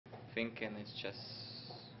thinking it's just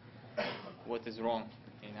what is wrong.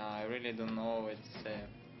 You know, I really don't know. It's a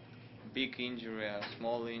big injury, a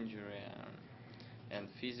small injury, and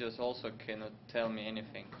physios also cannot tell me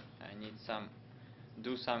anything. I need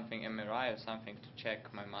do something MRI or something to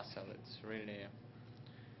check my muscle. It's really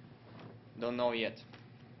don't know yet.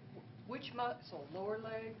 Which muscle? Lower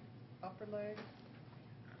leg, upper leg?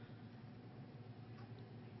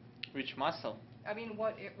 Which muscle? I mean,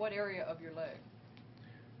 what area of your leg?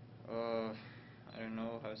 I don't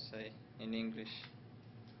know how to say in English.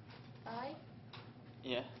 Thigh?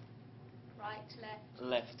 Yeah. Right, left?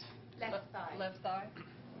 Left. Left thigh. Left thigh.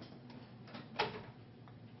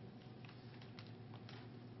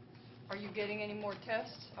 Are you getting any more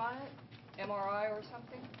tests on it? MRI or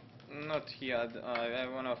something? Not yet. I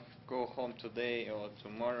want to go home today or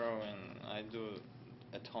tomorrow, and I do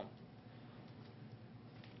at home.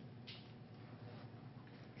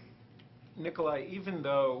 Nikolay, even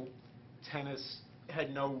though tennis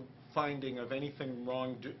had no finding of anything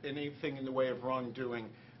anything in the way of wrongdoing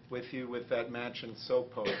with you with that match in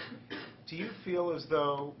Sopot, do you feel as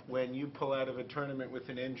though when you pull out of a tournament with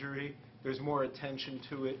an injury, there's more attention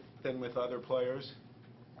to it than with other players?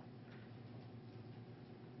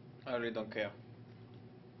 I really don't care.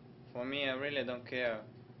 For me, I really don't care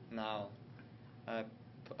now.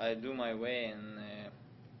 I do my way, and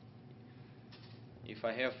if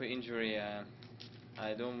I have an injury,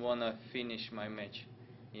 I don't want to finish my match.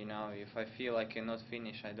 You know, if I feel I cannot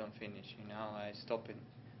finish, I don't finish. You know, I stop it,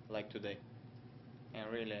 like today. And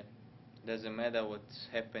really, doesn't matter what's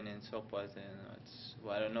happening in Sopot.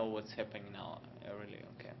 I don't know what's happening now. I really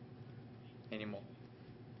don't care anymore.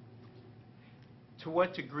 To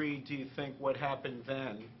what degree do you think what happened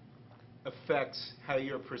then affects how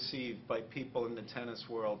you're perceived by people in the tennis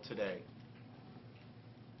world today?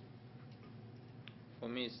 For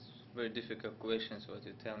me, it's very difficult questions what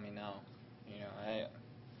you tell me now. You know,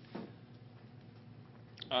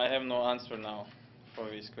 I have no answer now for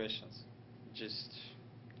these questions. Just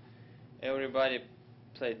everybody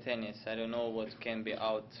play tennis. I don't know what can be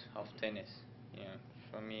out of tennis. You know,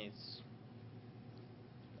 for me, it's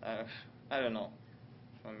I don't know.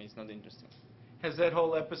 For me, it's not interesting. Has that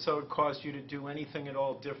whole episode caused you to do anything at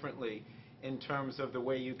all differently in terms of the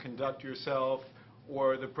way you conduct yourself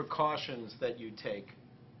or the precautions that you take?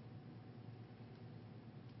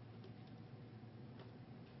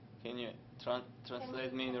 Can you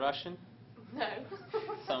translate me in Russian? No.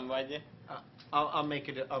 Somebody? I'll make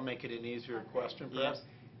it an easier question, perhaps.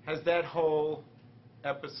 Yeah. Has that whole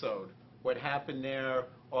episode, what happened there,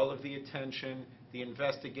 all of the attention, the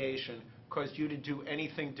investigation, caused you to do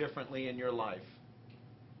anything differently in your life?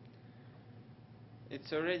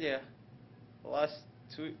 It's already last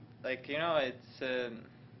two, like, you know, it's,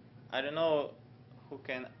 I don't know who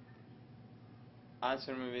can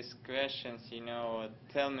answer me these questions, you know, or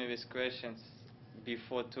tell me these questions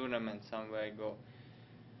before tournament somewhere I go.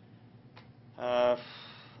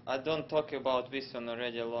 I don't talk about this on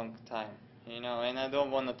already a long time, you know, and I don't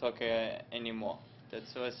want to talk anymore. That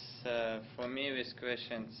was, for me, these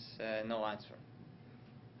questions, no answer.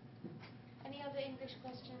 Any other English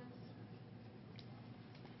questions?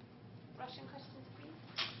 Russian questions?